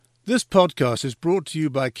This podcast is brought to you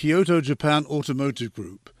by Kyoto Japan Automotive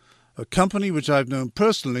Group, a company which I've known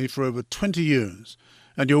personally for over 20 years,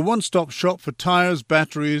 and your one-stop shop for tyres,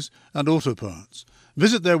 batteries and auto parts.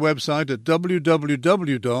 Visit their website at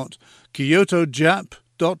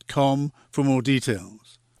www.kyotojap.com for more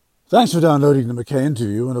details. Thanks for downloading the Mackay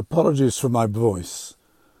interview, and apologies for my voice.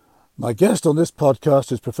 My guest on this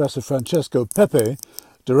podcast is Professor Francesco Pepe,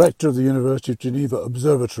 Director of the University of Geneva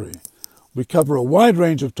Observatory. We cover a wide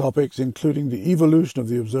range of topics, including the evolution of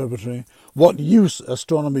the observatory, what use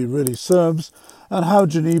astronomy really serves, and how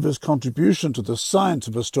Geneva's contribution to the science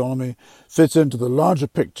of astronomy fits into the larger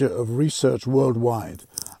picture of research worldwide.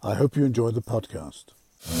 I hope you enjoy the podcast.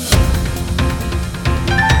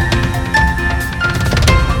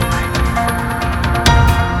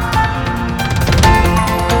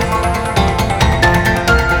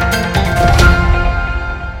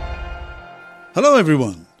 Hello,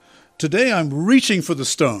 everyone. Today I'm reaching for the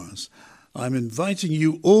stars. I'm inviting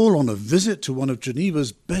you all on a visit to one of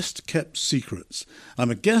Geneva's best-kept secrets. I'm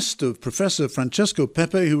a guest of Professor Francesco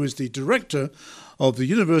Pepe, who is the director of the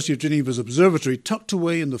University of Geneva's Observatory, tucked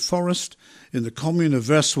away in the forest in the commune of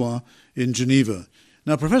Versoix in Geneva.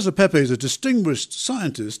 Now, Professor Pepe is a distinguished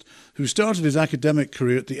scientist who started his academic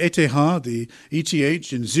career at the ETH, the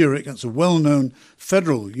ETH in Zurich. That's a well-known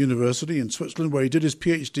federal university in Switzerland where he did his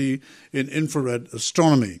PhD in infrared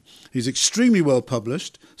astronomy. He's extremely well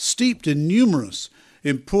published, steeped in numerous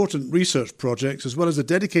important research projects, as well as a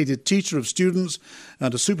dedicated teacher of students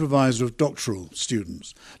and a supervisor of doctoral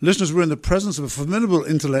students. Listeners, we're in the presence of a formidable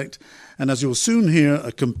intellect and, as you'll soon hear,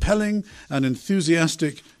 a compelling and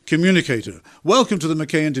enthusiastic communicator. Welcome to the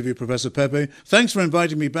Mackay interview, Professor Pepe. Thanks for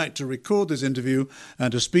inviting me back to record this interview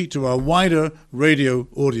and to speak to our wider radio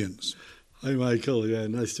audience. Hi, Michael. Yeah,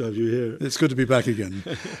 nice to have you here. It's good to be back again.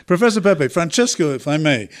 Professor Pepe, Francesco, if I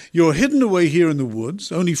may, you're hidden away here in the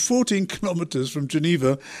woods, only 14 kilometers from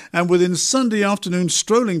Geneva, and within Sunday afternoon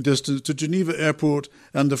strolling distance to Geneva Airport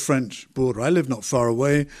and the French border. I live not far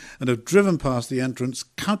away and have driven past the entrance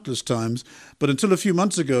countless times, but until a few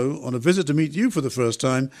months ago, on a visit to meet you for the first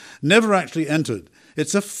time, never actually entered.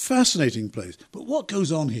 It's a fascinating place. But what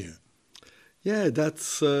goes on here? Yeah,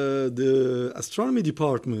 that's the astronomy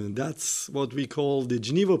department. That's what we call the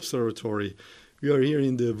Geneva Observatory. We are here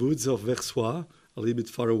in the woods of Versoix, a little bit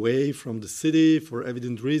far away from the city for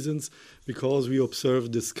evident reasons, because we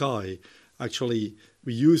observe the sky. Actually,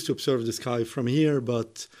 we used to observe the sky from here,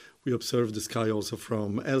 but we observe the sky also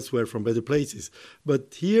from elsewhere, from better places.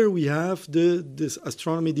 But here we have this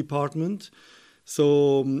astronomy department.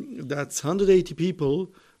 So that's 180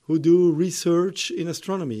 people who do research in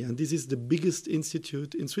astronomy. And this is the biggest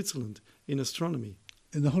institute in Switzerland in astronomy.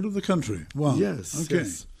 In the whole of the country? Wow. Yes. Okay.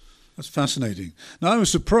 Yes. That's fascinating. Now, I was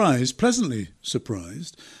surprised, pleasantly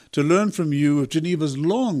surprised, to learn from you of Geneva's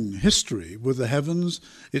long history with the heavens,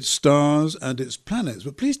 its stars and its planets.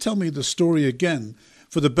 But please tell me the story again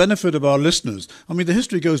for the benefit of our listeners. I mean, the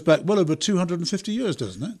history goes back well over 250 years,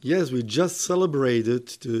 doesn't it? Yes, we just celebrated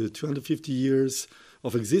the 250 years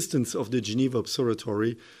of existence of the Geneva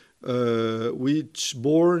Observatory, which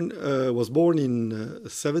was born in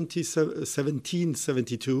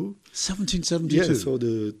 1772. 1772? Yeah, so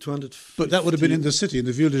the 250... But that would have been in the city, in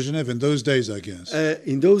the Ville de Genève, in those days, I guess.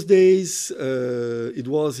 In those days, it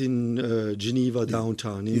was in Geneva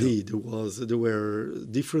downtown, indeed. Yeah. There were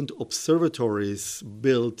different observatories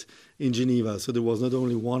built in Geneva, so there was not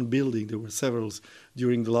only one building, there were several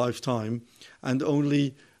during the lifetime, and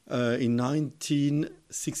only in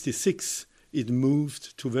 1966, it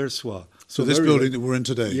moved to Versoix. So this building that we're in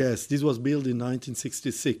today? Yes, this was built in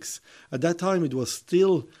 1966. At that time, it was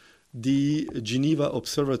still the Geneva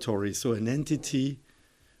Observatory, so an entity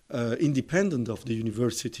independent of the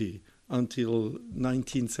university until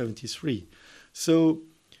 1973. So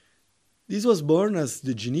this was born as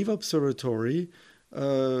the Geneva Observatory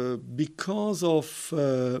because of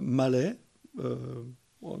Mallet,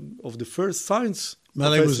 of the first science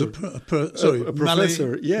Mallet was a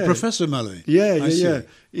professor. Yeah. Professor Mallet. Yeah.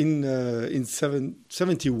 In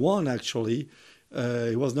 71, actually,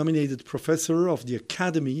 he was nominated professor of the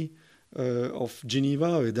Academy of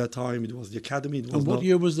Geneva. At that time, it was the Academy. And what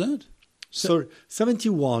year was that? Sorry,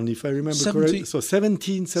 71, if I remember correctly. So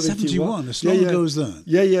 1771. 71, as long ago as that.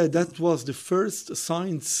 Yeah, that was the first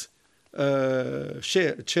science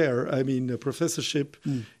professorship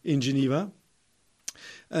in Geneva.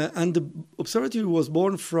 And the observatory was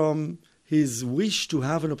born from his wish to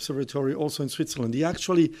have an observatory also in Switzerland. He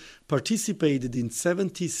actually participated in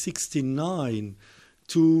 1769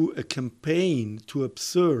 to a campaign to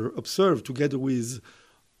observe together with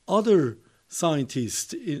other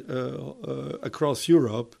scientists across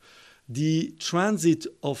Europe the transit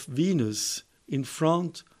of Venus in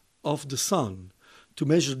front of the Sun to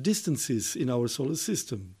measure distances in our solar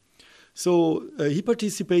system. So he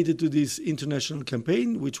participated to this international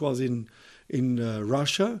campaign, which was in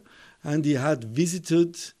Russia, and he had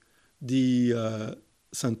visited the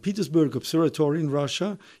St. Petersburg Observatory in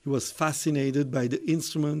Russia. He was fascinated by the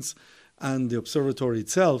instruments and the observatory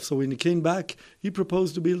itself. So when he came back, he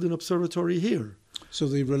proposed to build an observatory here. So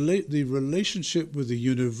the relationship with the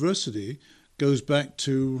university goes back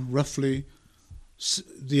to roughly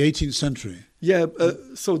the 18th century. Yeah,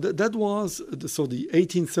 so that was the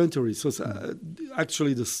 18th century. So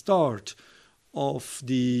actually the start of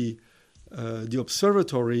the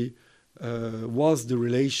observatory was the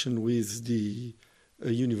relation with the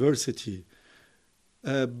university.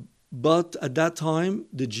 But at that time,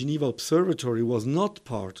 the Geneva Observatory was not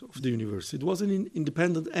part of the university. It was an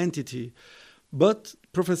independent entity. But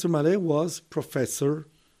Professor Mallet was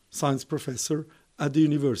science professor at the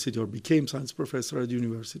university, or became science professor at the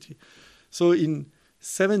university. So in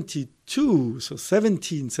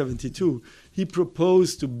 1772, he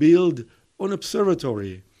proposed to build an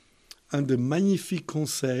observatory. And the Magnifique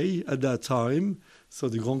Conseil at that time, so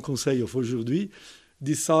the Grand Conseil of aujourd'hui,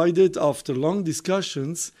 decided after long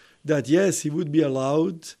discussions that yes, he would be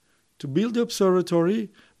allowed to build the observatory,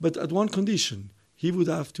 but at one condition: he would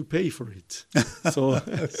have to pay for it. So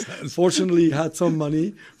fortunately, he had some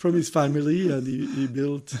money from his family, and he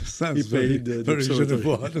paid the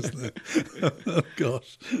observatory. Doesn't it? Oh,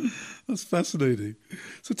 gosh, that's fascinating.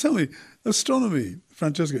 So tell me, astronomy,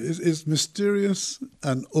 Francesco, is mysterious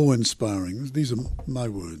and awe-inspiring. These are my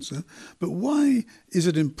words. But why is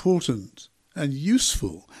it important and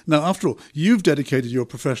useful? Now, after all, you've dedicated your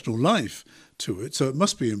professional life to it, so it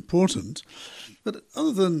must be important. But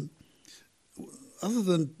other than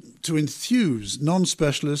to enthuse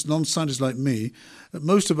non-specialists, non-scientists like me,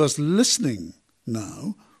 most of us listening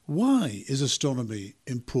now, why is astronomy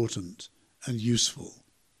important and useful?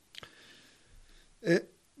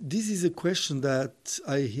 This is a question that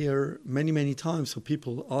I hear many, many times. So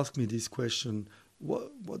people ask me this question: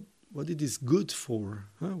 what it is good for?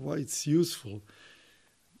 Why it's useful?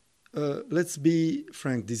 Let's be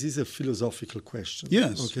frank. This is a philosophical question.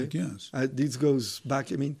 Yes. Okay. Yes. This goes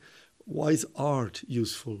back. I mean, why is art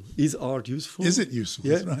useful? Is art useful? Is it useful?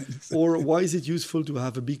 Yeah. That's right. Or why is it useful to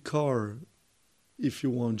have a big car if you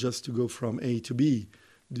want just to go from A to B?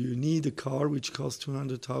 Do you need a car which costs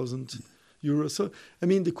 200,000 euros? So, I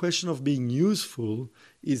mean, the question of being useful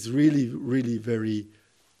is really, really very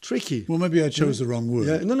tricky. Well, maybe I chose the wrong word.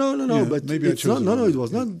 Yeah. No. Yeah, but maybe it's not. No, it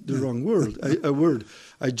was not the wrong word. A word.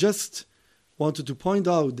 I just wanted to point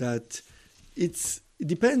out that it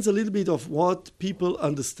depends a little bit of what people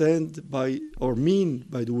understand by or mean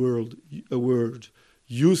by the word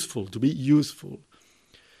useful, to be useful.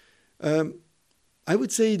 I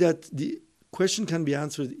would say that the question can be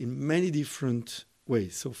answered in many different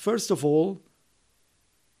ways. So first of all,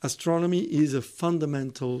 astronomy is a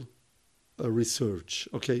fundamental research.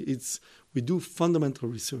 Okay, we do fundamental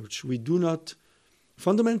research. We do not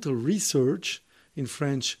fundamental research in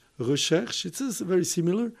French. Recherche. It's very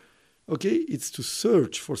similar. Okay, it's to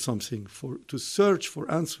search for something, to search for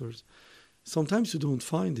answers. Sometimes you don't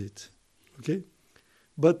find it. Okay,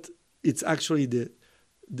 but it's actually the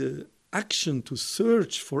action to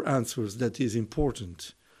search for answers that is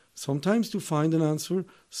important. Sometimes to find an answer,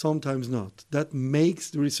 sometimes not. That makes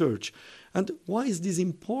the research. And why is this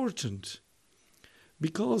important?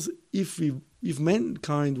 Because if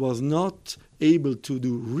mankind was not able to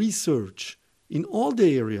do research in all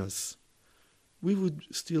the areas, we would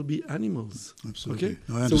still be animals. Absolutely. Okay?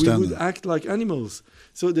 I understand so we would that. act like animals.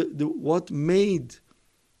 So what made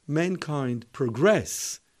mankind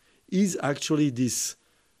progress is actually this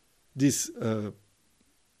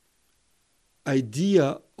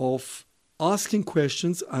idea of asking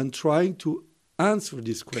questions and trying to answer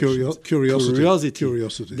these questions.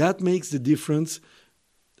 Curiosity. That makes the difference,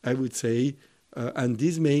 I would say, and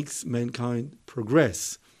this makes mankind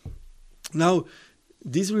progress. Now,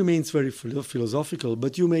 this remains very philosophical,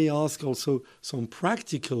 but you may ask also some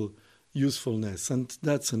practical usefulness, and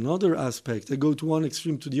that's another aspect. I go to one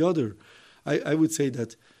extreme to the other. I would say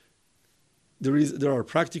that there are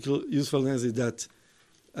practical usefulness that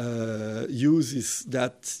uses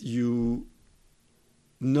that you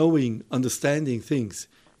understanding things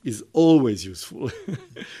is always useful,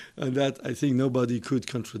 and that I think nobody could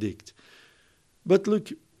contradict. But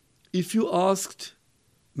look, if you asked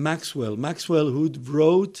Maxwell who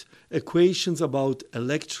wrote equations about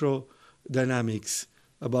electrodynamics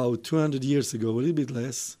about 200 years ago, a little bit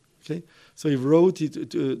less. Okay, so he wrote it.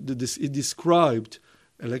 It described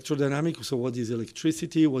electrodynamic. So what is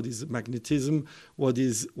electricity? What is magnetism?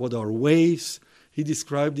 What are waves? He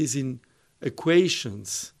described this in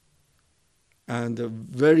equations and a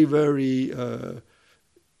very, very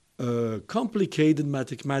complicated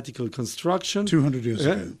mathematical construction. 200 years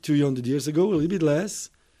ago. 200 years ago, a little bit less.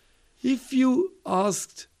 If you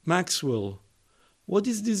asked Maxwell, what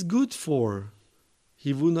is this good for?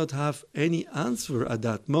 He would not have any answer at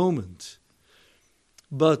that moment.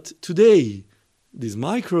 But today, these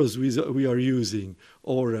micros we are using,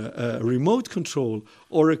 or a remote control,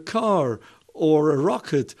 or a car, or a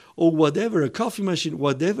rocket, or whatever, a coffee machine,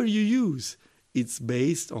 whatever you use, it's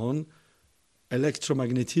based on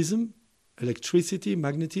electromagnetism, electricity,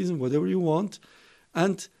 magnetism, whatever you want.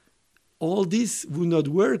 And all this would not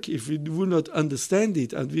work if we would not understand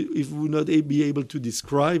it and if we would not be able to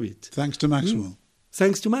describe it. Thanks to Maxwell.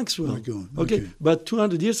 Thanks to Maxwell. My God. Okay, but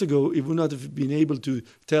 200 years ago, it would not have been able to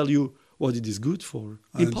tell you what it is good for.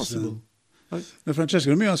 Impossible. Right? Now, Francesco,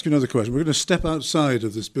 let me ask you another question. We're going to step outside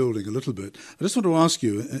of this building a little bit. I just want to ask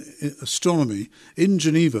you, astronomy in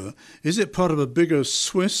Geneva, is it part of a bigger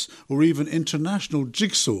Swiss or even international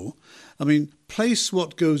jigsaw? I mean, place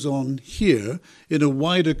what goes on here in a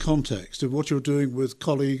wider context of what you're doing with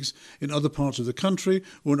colleagues in other parts of the country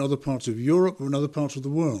or in other parts of Europe or in other parts of the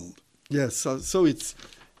world. Yes, so it's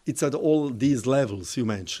at all these levels you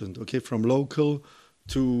mentioned, okay, from local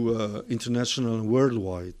to international and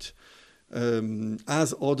worldwide.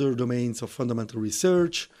 As other domains of fundamental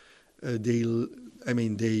research, there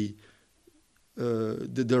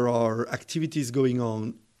are activities going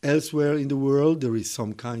on elsewhere in the world. There is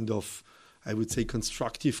some kind of, I would say,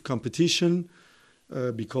 constructive competition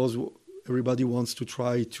because everybody wants to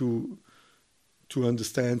try to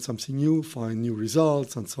understand something new, find new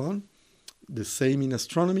results, and so on. The same in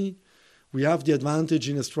astronomy. We have the advantage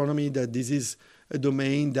in astronomy that this is a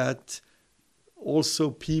domain that also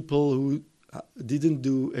people who didn't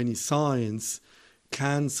do any science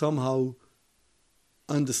can somehow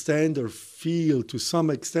understand or feel to some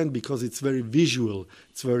extent because it's very visual,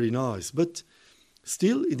 it's very nice. But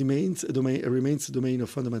still, it remains a domain of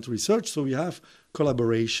fundamental research. So we have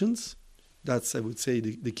collaborations. That's, I would say,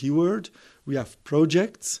 the key word. We have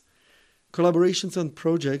projects. Collaborations and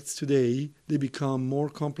projects today, they become more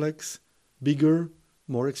complex, bigger,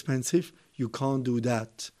 more expensive. You can't do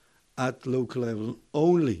that at local level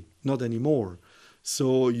only, not anymore.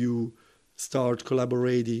 So you start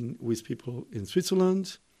collaborating with people in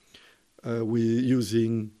Switzerland. We're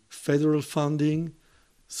using federal funding,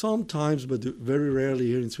 sometimes, but very rarely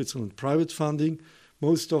here in Switzerland, private funding.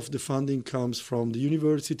 Most of the funding comes from the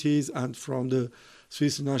universities and from the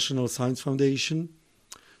Swiss National Science Foundation.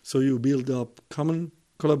 So you build up common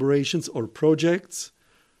collaborations or projects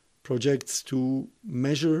to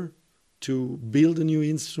measure, to build a new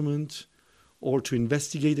instrument, or to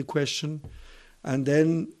investigate a question. And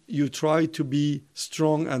then you try to be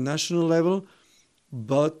strong at national level,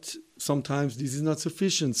 but sometimes this is not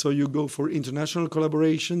sufficient. So you go for international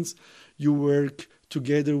collaborations. You work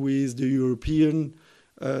together with the European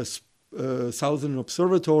Southern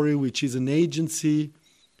Observatory, which is an agency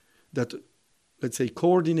that, let's say,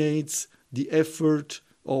 coordinates the effort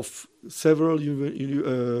of several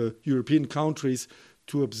European countries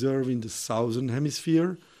to observe in the Southern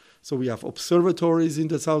Hemisphere. So we have observatories in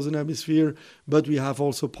the Southern Hemisphere, but we have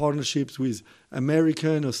also partnerships with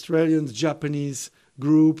American, Australian, Japanese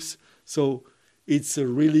groups. So it's a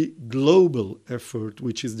really global effort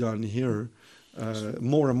which is done here,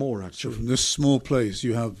 more and more, actually. So from this small place,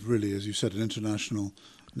 you have really, as you said, an international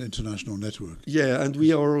network. Yeah, and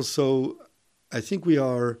we are also, I think we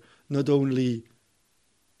are not only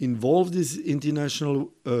involved in these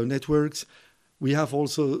international networks, we have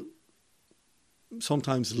also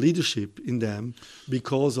sometimes leadership in them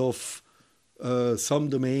because of some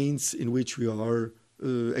domains in which we are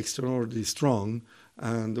extraordinarily strong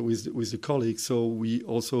and with the colleagues. So we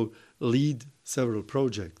also lead several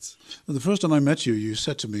projects. Well, the first time I met you, you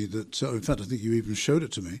said to me that, in fact, I think you even showed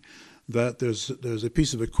it to me, that there's a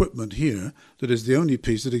piece of equipment here that is the only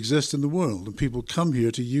piece that exists in the world, and people come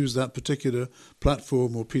here to use that particular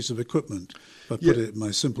platform or piece of equipment, if I put it in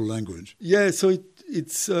my simple language. Yeah, so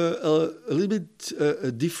it's a little bit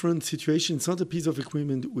a different situation. It's not a piece of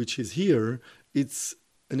equipment which is here. It's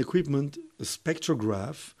an equipment, a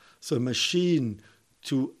spectrograph, so a machine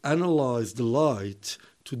to analyze the light,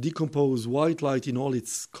 to decompose white light in all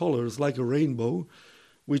its colors, like a rainbow,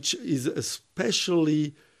 which is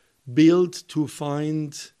especially built to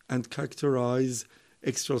find and characterize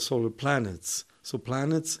extrasolar planets. So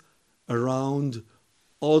planets around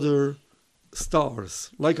other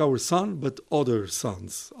stars, like our sun, but other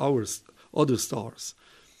suns, other stars.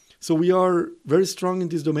 So we are very strong in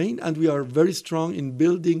this domain, and we are very strong in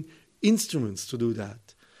building instruments to do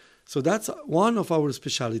that. So that's one of our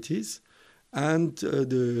specialties. And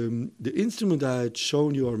the instrument I had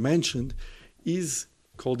shown you or mentioned is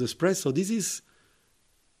called espresso. This is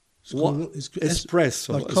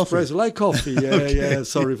espresso, like coffee. Espresso, like coffee. Yeah, okay.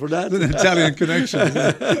 Sorry for that. An Italian connection.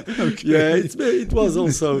 Okay. Yeah, it was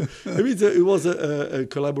also. I mean, it was a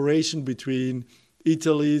collaboration between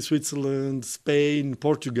Italy, Switzerland, Spain,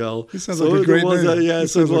 Portugal. It sounds like a great name.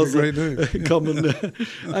 So it was a common,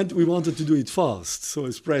 and we wanted to do it fast. So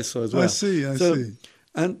espresso as well. I see.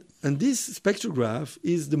 And this spectrograph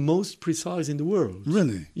is the most precise in the world.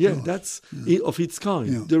 Really? Yeah, that's of its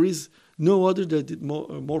kind. Yeah. There is no other that is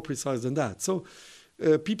more precise than that. So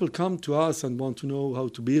people come to us and want to know how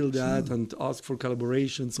to build that and ask for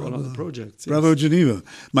collaborations on other projects. Bravo, yes. Geneva.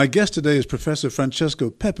 My guest today is Professor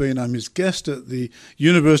Francesco Pepe, and I'm his guest at the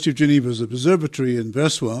University of Geneva's Observatory in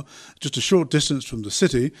Versoix, just a short distance from the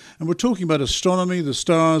city. And we're talking about astronomy, the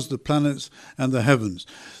stars, the planets, and the heavens.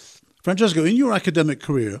 Francesco, in your academic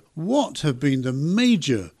career, what have been the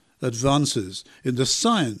major advances in the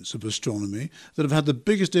science of astronomy that have had the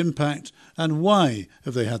biggest impact, and why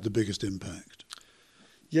have they had the biggest impact?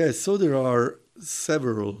 Yes, so there are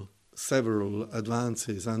several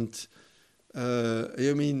advances, and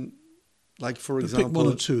I mean, like for example, pick one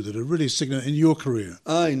or two that are really significant in your career.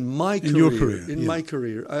 In my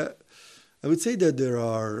career, I would say that there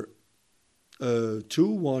are two.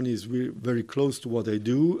 One is very close to what I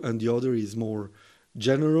do, and the other is more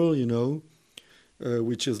general,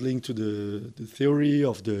 which is linked to the theory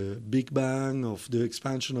of the Big Bang, of the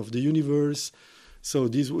expansion of the universe. So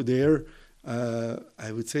these were there.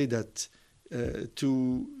 I would say that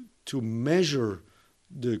to measure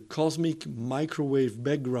the cosmic microwave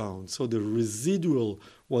background, so the residual,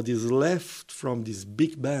 what is left from this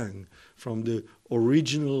Big Bang, from the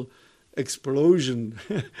original explosion,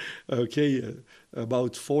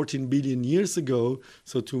 about 14 billion years ago.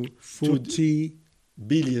 So to 14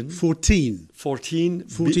 billion. 14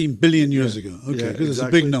 billion years ago. Okay, because it's a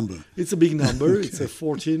big number. It's a big number. Okay. It's a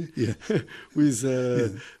 14 with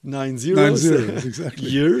 9 zeros. 9 zeros, exactly.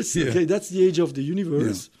 Years. Yeah. Okay, that's the age of the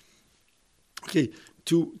universe. Yeah. Okay,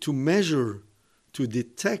 to measure, to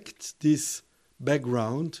detect this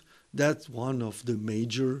background, that's one of the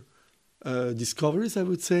major discoveries, I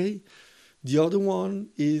would say. The other one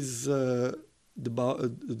is the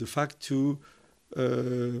fact to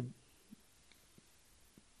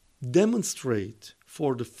demonstrate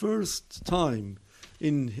for the first time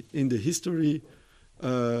in the history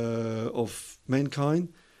of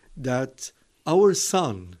mankind that our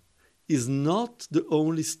sun is not the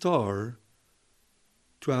only star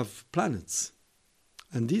to have planets.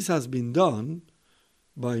 And this has been done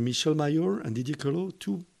by Michel Mayor and Didier Queloz,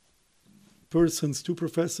 two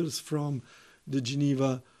professors from the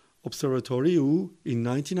Geneva Observatory, who in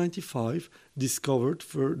 1995 discovered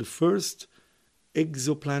for the first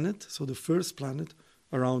exoplanet, so the first planet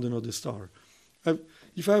around another star.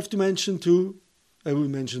 If I have to mention two, I will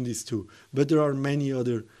mention these two. But there are many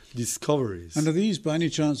other discoveries. And are these, by any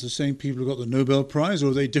chance, the same people who got the Nobel Prize, or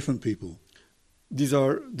are they different people? These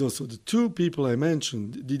are so the two people I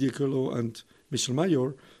mentioned, Didier Queloz and Michel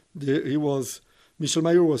Mayor. Michel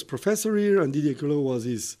Mayor was professor here, and Didier Queloz was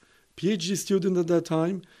his PhD student at that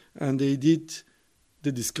time, and they did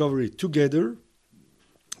the discovery together.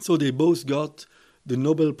 So they both got the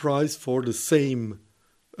Nobel Prize for the same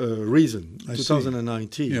reason,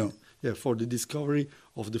 2019. Yeah, for the discovery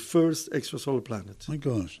of the first extrasolar planet. My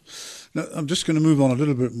gosh. Now, I'm just going to move on a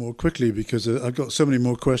little bit more quickly because I've got so many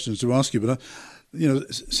more questions to ask you. But,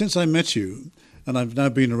 since I met you, and I've now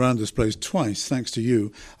been around this place twice, thanks to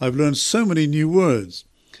you, I've learned so many new words,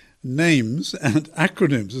 names and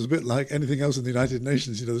acronyms. It's a bit like anything else in the United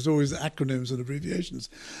Nations. There's always acronyms and abbreviations.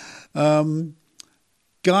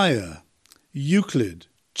 GAIA, EUCLID,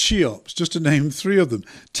 CHEOPS, just to name three of them.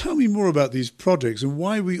 Tell me more about these projects and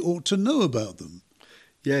why we ought to know about them.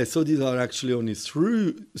 Yeah, so these are actually only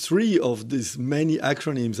three of these many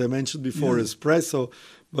acronyms I mentioned before, Espresso,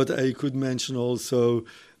 but I could mention also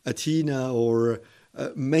Athena or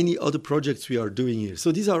many other projects we are doing here.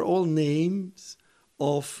 So these are all names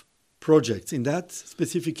of projects. In that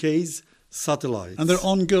specific case, satellites. And they're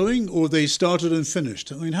ongoing, or they started and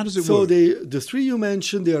finished? I mean, how does it work? So the three you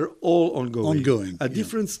mentioned, they are all ongoing. At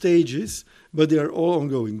different stages, but they are all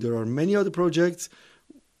ongoing. There are many other projects,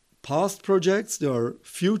 past projects, there are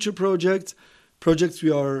future projects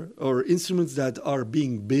or instruments that are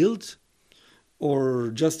being built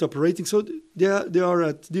or just operating. So they are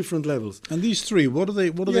at different levels. And these three, what do they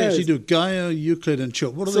actually do? GAIA, EUCLID, and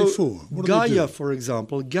CHEOPS. What are they for? What GAIA, for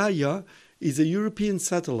example, GAIA is a European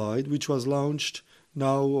satellite which was launched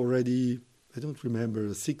now already, I don't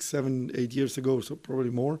remember, 6, 7, 8 years ago, so probably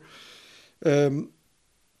more,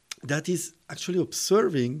 that is actually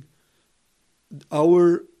observing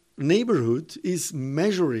our neighborhood, is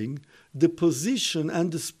measuring the position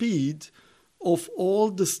and the speed of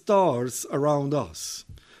all the stars around us.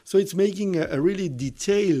 So it's making a really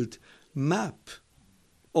detailed map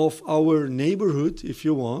of our neighborhood, if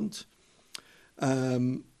you want,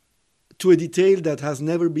 to a detail that has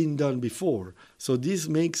never been done before. So this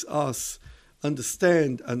makes us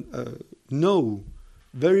understand and know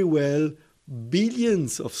very well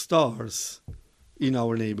billions of stars in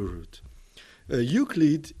our neighborhood.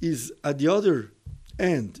 Euclid is at the other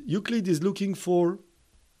end. Euclid is looking for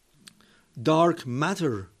dark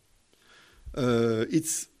matter.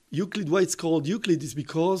 It's Euclid. Why it's called Euclid is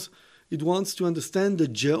because it wants to understand the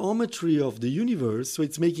geometry of the universe. So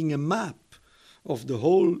it's making a map of the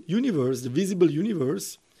whole universe, the visible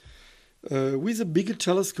universe, with a bigger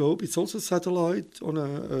telescope. It's also a satellite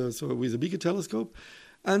so with a bigger telescope.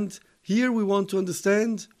 And here we want to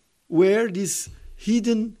understand where this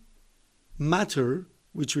hidden matter,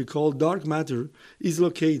 which we call dark matter, is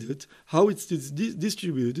located, how it's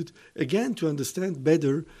distributed, again to understand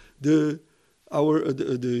better the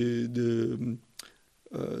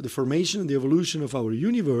formation and the evolution of our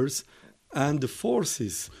universe and the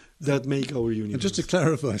forces that make our universe. And just to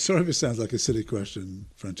clarify, sorry if it sounds like a silly question,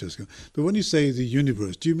 Francesco, but when you say the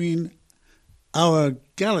universe, do you mean our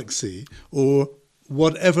galaxy or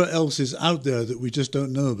whatever else is out there that we just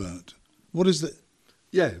don't know about? What is the...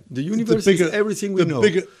 Yeah, the universe is everything we know.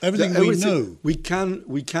 Everything we know. We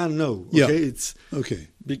can know. Okay, yeah. It's okay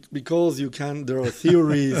because you can. There are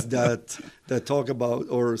theories that talk about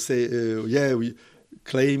or say, we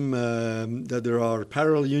claim that there are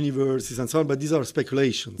parallel universes and so on. But these are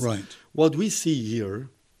speculations. Right. What we see here,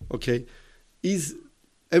 okay, is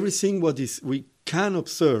everything what is we can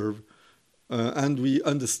observe and we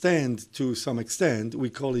understand to some extent. We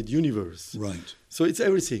call it universe. Right. So it's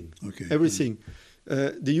everything. Okay. Everything.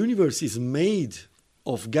 The universe is made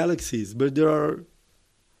of galaxies, but there are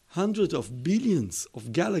hundreds of billions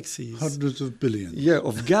of galaxies. Hundreds of billions. Yeah,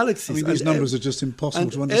 of galaxies. I mean, these numbers are just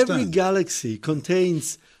impossible to understand. Every galaxy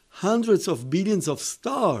contains hundreds of billions of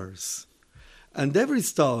stars. And every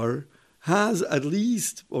star has at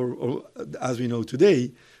least, or as we know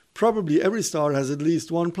today, probably every star has at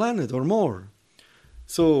least one planet or more.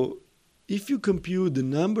 So if you compute the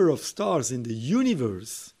number of stars in the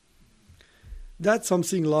universe, that's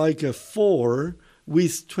something like a 4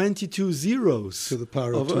 with 22 zeros. To the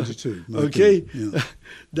power of 22. Okay? Yeah.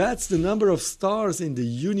 That's the number of stars in the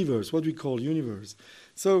universe, what we call universe.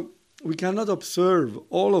 So we cannot observe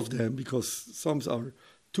all of them because some are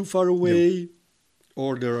too far away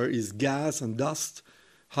or there is gas and dust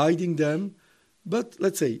hiding them. But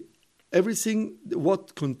let's say everything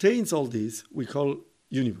what contains all this we call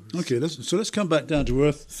universe. Okay, let's come back down to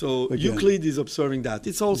Earth. So again. Euclid is observing that.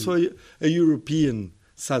 It's also a European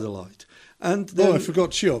satellite. And then, I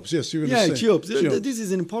forgot Cheops. Yes, you were going to say. Cheops. Cheops. This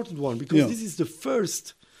is an important one because this is the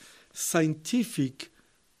first scientific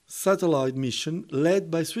satellite mission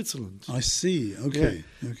led by Switzerland. I see. Okay.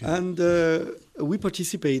 Yeah. Okay. And we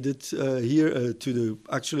participated here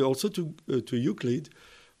to Euclid.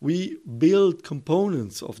 We built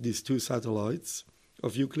components of these two satellites,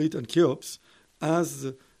 of Euclid and Cheops,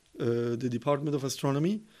 as the Department of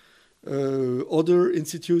Astronomy. Other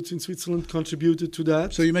institutes in Switzerland contributed to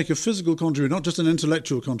that. So you make a physical contribution, not just an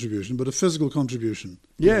intellectual contribution, but a physical contribution.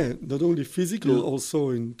 Yeah, not only physical, also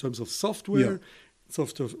in terms of software,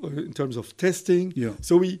 in terms of testing. Yeah.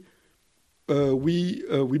 So we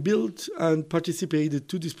built and participated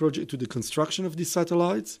to this project, to the construction of these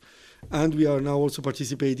satellites, and we are now also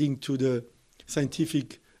participating to the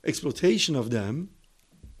scientific exploitation of them.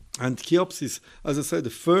 And Cheops is, as I said, the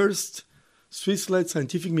first Swiss-led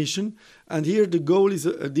scientific mission. And here the goal is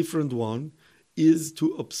a different one, is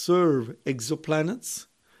to observe exoplanets.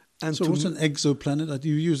 And so what's an exoplanet?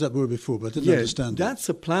 You used that word before, but I didn't understand that. That's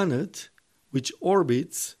a planet which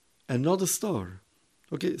orbits another star.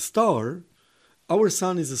 Okay, star, our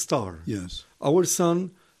sun is a star. Yes. Our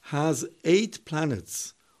sun has 8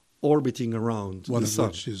 planets orbiting around the sun.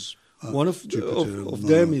 Which is one of Jupiter,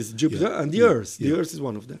 them is Jupiter and the Earth. Yeah. The Earth is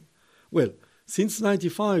one of them. Well, since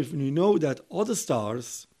 1995, we know that other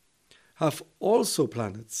stars have also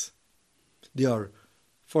planets. They are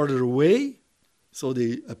farther away, so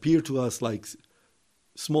they appear to us like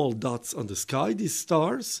small dots on the sky, these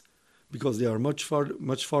stars, because they are much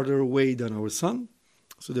farther away than our sun.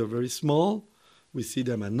 So they're very small. We see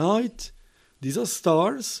them at night. These are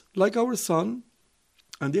stars like our sun,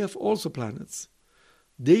 and they have also planets.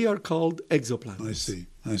 they are called exoplanets.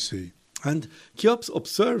 I see. And Cheops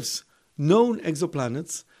observes known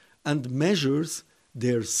exoplanets and measures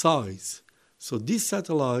their size. So this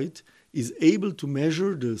satellite is able to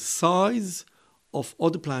measure the size of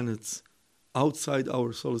other planets outside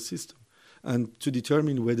our solar system and to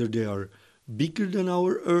determine whether they are bigger than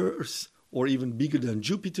our Earth or even bigger than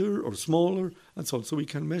Jupiter or smaller and so on. So we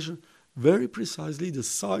can measure very precisely the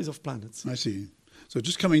size of planets. I see. So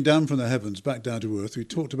just coming down from the heavens back down to Earth, we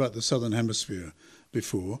talked about the southern hemisphere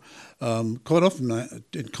before. Quite often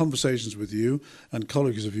in conversations with you and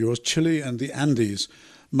colleagues of yours, Chile and the Andes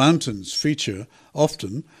mountains feature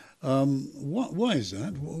often. Why is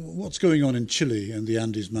that? What's going on in Chile and the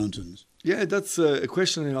Andes mountains? Yeah, that's a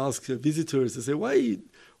question I ask visitors. I say,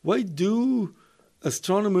 why do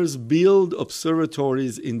astronomers build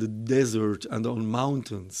observatories in the desert and on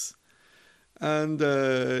mountains? And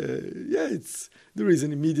there is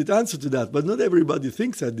an immediate answer to that, but not everybody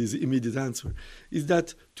thinks that this immediate answer is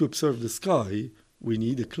that to observe the sky, we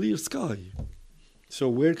need a clear sky. So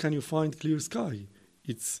where can you find clear sky?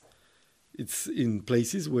 It's in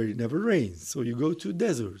places where it never rains. So you go to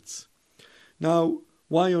deserts. Now,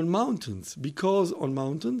 why on mountains? Because on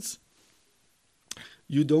mountains,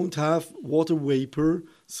 you don't have water vapor,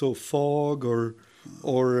 so fog or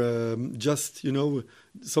just,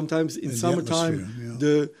 sometimes in summertime,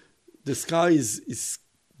 the sky is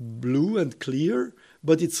blue and clear,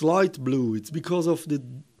 but it's light blue. It's because of the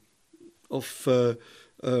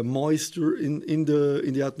moisture in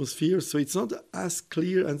the atmosphere, so it's not as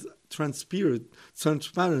clear and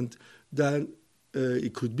transparent than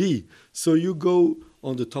it could be. So you go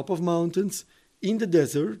on the top of mountains in the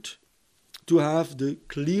desert to have the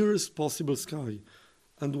clearest possible sky.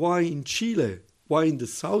 And why in Chile? Why in the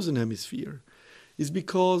southern hemisphere? Is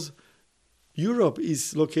because Europe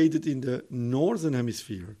is located in the northern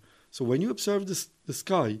hemisphere. So when you observe the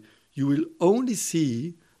sky, you will only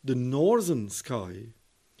see the northern sky.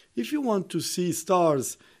 If you want to see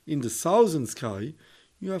stars in the southern sky,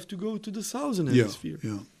 you have to go to the southern hemisphere.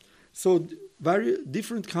 Yeah. So very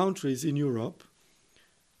different countries in Europe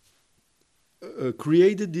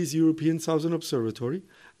created this European Southern Observatory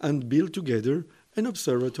and built together an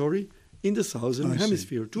observatory in the southern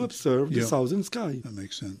hemisphere to observe the southern sky. That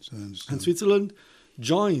makes sense. I understand. And Switzerland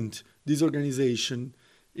joined this organization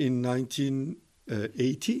in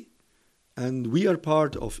 1980, and we are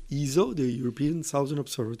part of ESO, the European Southern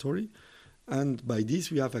Observatory, and by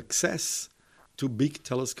this we have access to big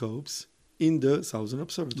telescopes in the Southern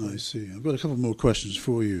Observatory. I see. I've got a couple more questions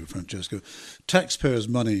for you, Francesco. Taxpayers'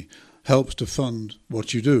 money helps to fund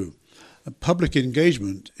what you do. Public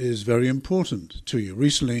engagement is very important to you.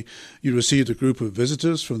 Recently, you received a group of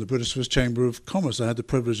visitors from the British Swiss Chamber of Commerce. I had the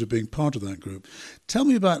privilege of being part of that group. Tell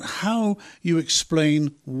me about how you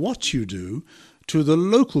explain what you do to the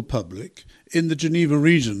local public in the Geneva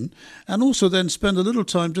region, and also then spend a little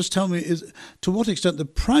time, just tell me to what extent the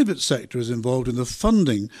private sector is involved in the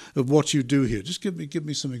funding of what you do here. Just give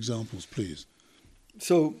me some examples, please.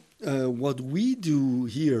 So what we do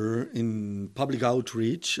here in public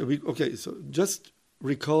outreach, so just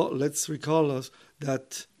let's recall us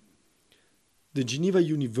that the Geneva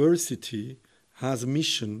University has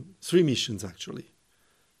three missions actually: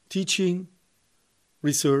 teaching,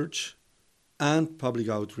 research, and public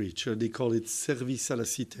outreach. They call it service à la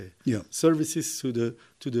cité. Yeah. Services to the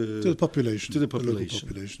population. To the population,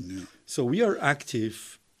 yeah. So we are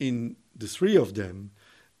active in the three of them,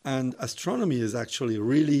 and astronomy is actually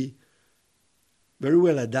really very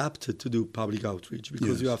well adapted to do public outreach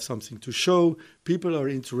because you have something to show. People are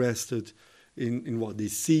interested in what they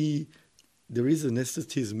see. There is an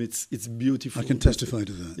aestheticism. It's beautiful. I can testify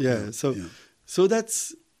to that. Yeah. So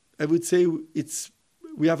that's, I would say,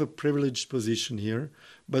 we have a privileged position here,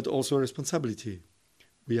 but also a responsibility.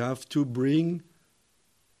 We have to bring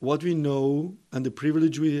what we know and the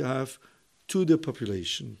privilege we have to the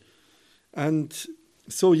population. And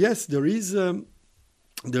so, yes, there is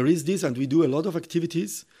this, and we do a lot of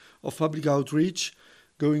activities of public outreach,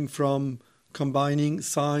 going from combining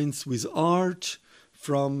science with art,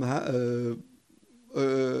 from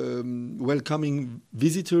welcoming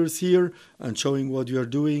visitors here and showing what you are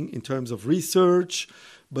doing in terms of research,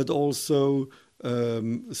 but also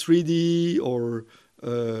 3D or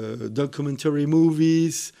documentary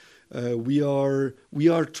movies. We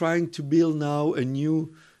are trying to build now a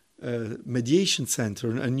new mediation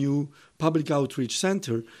center, a new public outreach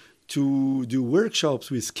center to do workshops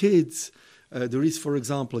with kids. There is, for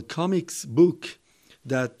example, a comics book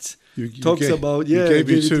that talks about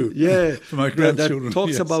for my grandchildren. That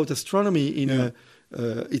talks about astronomy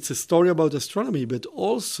it's a story about astronomy, but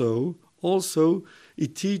also also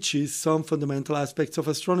it teaches some fundamental aspects of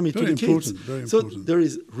astronomy to the kids. Very so important. there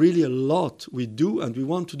is really a lot we do, and we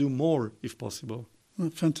want to do more if possible. Well,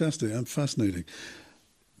 fantastic and fascinating.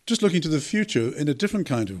 Just looking to the future in a different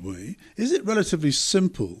kind of way, is it relatively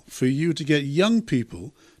simple for you to get young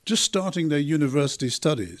people just starting their university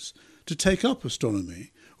studies to take up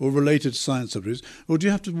astronomy or related science subjects, or do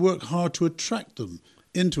you have to work hard to attract them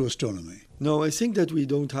into astronomy? No, I think that we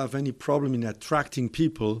don't have any problem in attracting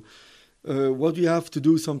people. What we have to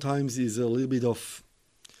do sometimes is a little bit of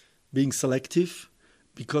being selective,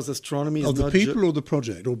 because astronomy is not... Of the people or the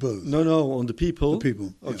project, or both? No, on the people. The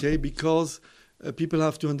people, okay, yeah. Because people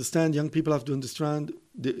have to understand, young people have to understand,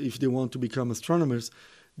 if they want to become astronomers,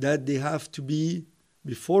 that they have to be,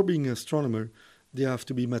 before being an astronomer, they have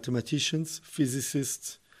to be mathematicians,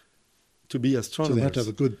 physicists, to be astronomers. So they have to have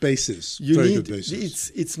a good basis, good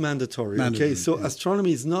basis. It's mandatory. Okay, so yeah.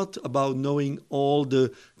 Astronomy is not about knowing all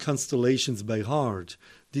the constellations by heart.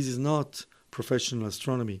 This is not professional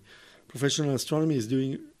astronomy. Professional astronomy is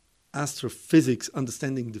doing astrophysics,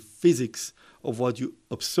 understanding the physics of what you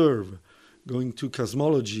observe, going to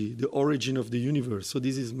cosmology, the origin of the universe. So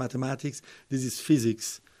this is mathematics, this is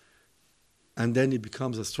physics, and then it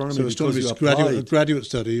becomes astronomy. So astronomy is a graduate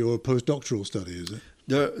study or a postdoctoral study, is it?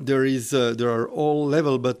 There are all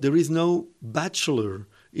levels, but there is no bachelor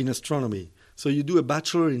in astronomy. So you do a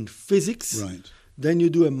bachelor in physics, right. Then you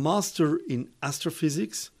do a master in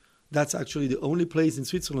astrophysics. That's actually the only place in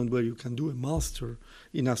Switzerland where you can do a master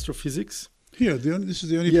in astrophysics. Here, this is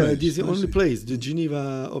the only place? place? Yeah, this is the only place, the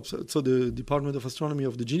Geneva, so the Department of Astronomy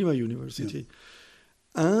of the Geneva University.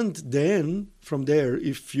 Yeah. And then, from there,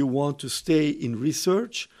 if you want to stay in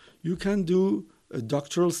research, you can do a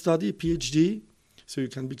doctoral study, PhD. So you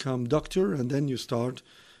can become doctor, and then you start,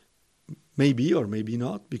 maybe or maybe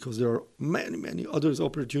not, because there are many other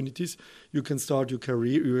opportunities. You can start your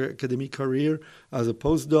academic career as a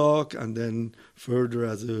postdoc, and then further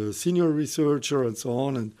as a senior researcher, and so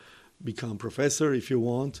on, and become professor if you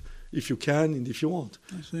want, if you can, and if you want.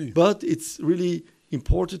 I see. But it's really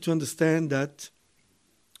important to understand that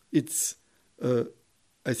it's,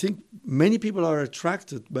 I think many people are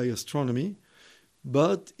attracted by astronomy,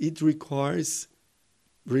 but it requires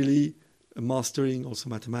really mastering also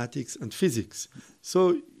mathematics and physics.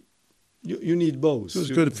 So you need both. So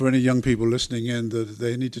it's good for any young people listening in that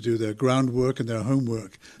they need to do their groundwork and their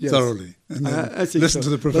homework thoroughly, and then listen to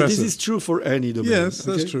the professor. But this is true for any domain. Yes,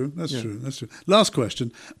 that's true. That's true. Last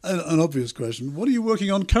question, an obvious question. What are you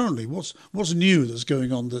working on currently? What's new that's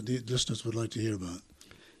going on that the listeners would like to hear about?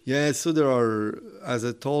 Yeah, so there are, as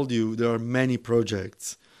I told you, there are many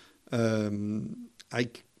projects.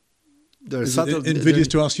 Is it invidious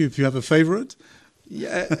to ask you if you have a favorite?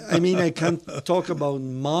 Yeah, I mean, I can't talk about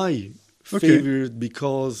my favorite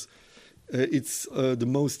because it's the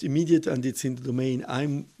most immediate and it's in the domain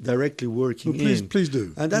I'm directly working in. Please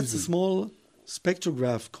do. And that's a small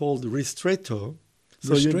spectrograph called Ristretto.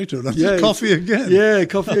 So that's coffee again. Yeah,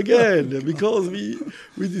 coffee again. Because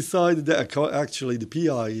we decided that actually the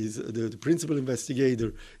PI is the principal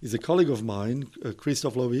investigator is a colleague of mine,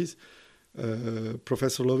 Christoph Lovis.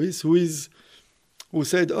 Professor Lovis, who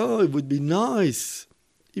said, it would be nice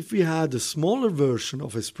if we had a smaller version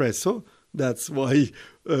of espresso. That's why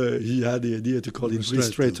he had the idea to call it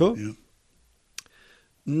ristretto. Yeah.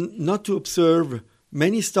 Not to observe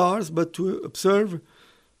many stars, but to observe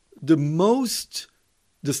the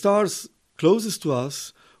stars closest to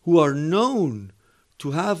us who are known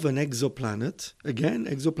to have an exoplanet, again,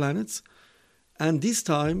 exoplanets, and this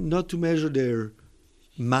time not to measure their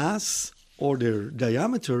mass or their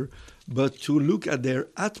diameter, but to look at their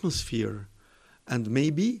atmosphere and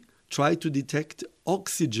maybe try to detect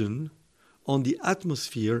oxygen on the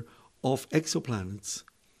atmosphere of exoplanets.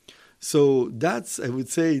 So that's, I would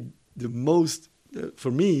say, the most, for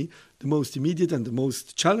me, the most immediate and the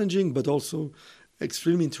most challenging, but also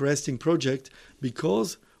extremely interesting project,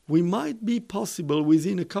 because we might be possible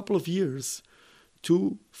within a couple of years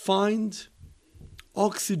to find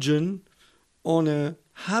oxygen on a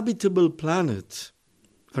habitable planet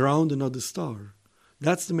around another star.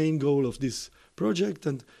 That's the main goal of this project,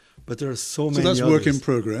 but there are so many others. So that's work in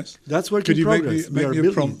progress. That's work in progress. Could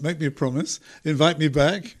you make me a promise? Invite me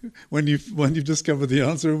back when you've discovered the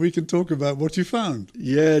answer, and we can talk about what you found.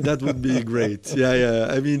 Yeah, that would be great. Yeah.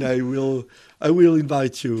 I mean, I will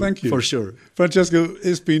invite you. Thank you. For sure. Francesco,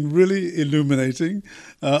 it's been really illuminating.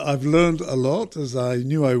 I've learned a lot, as I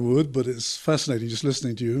knew I would, but it's fascinating just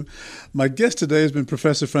listening to you. My guest today has been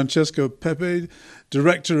Professor Francesco Pepe,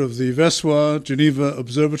 Director of the Versoix Geneva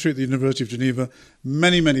Observatory at the University of Geneva.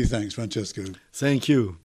 Many, many thanks, Francesco. Thank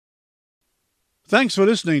you. Thanks for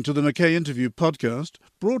listening to the Mackay Interview podcast,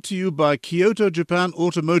 brought to you by Kyoto Japan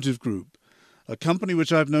Automotive Group, a company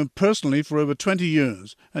which I've known personally for over 20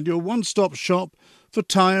 years, and your one-stop shop for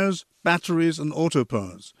tyres, batteries and auto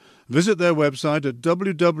parts. Visit their website at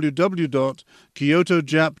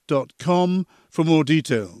www.kyotojap.com for more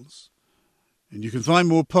details. And you can find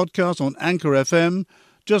more podcasts on Anchor FM.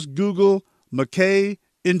 Just Google Mackay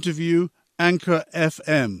Interview Anchor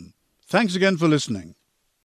FM. Thanks again for listening.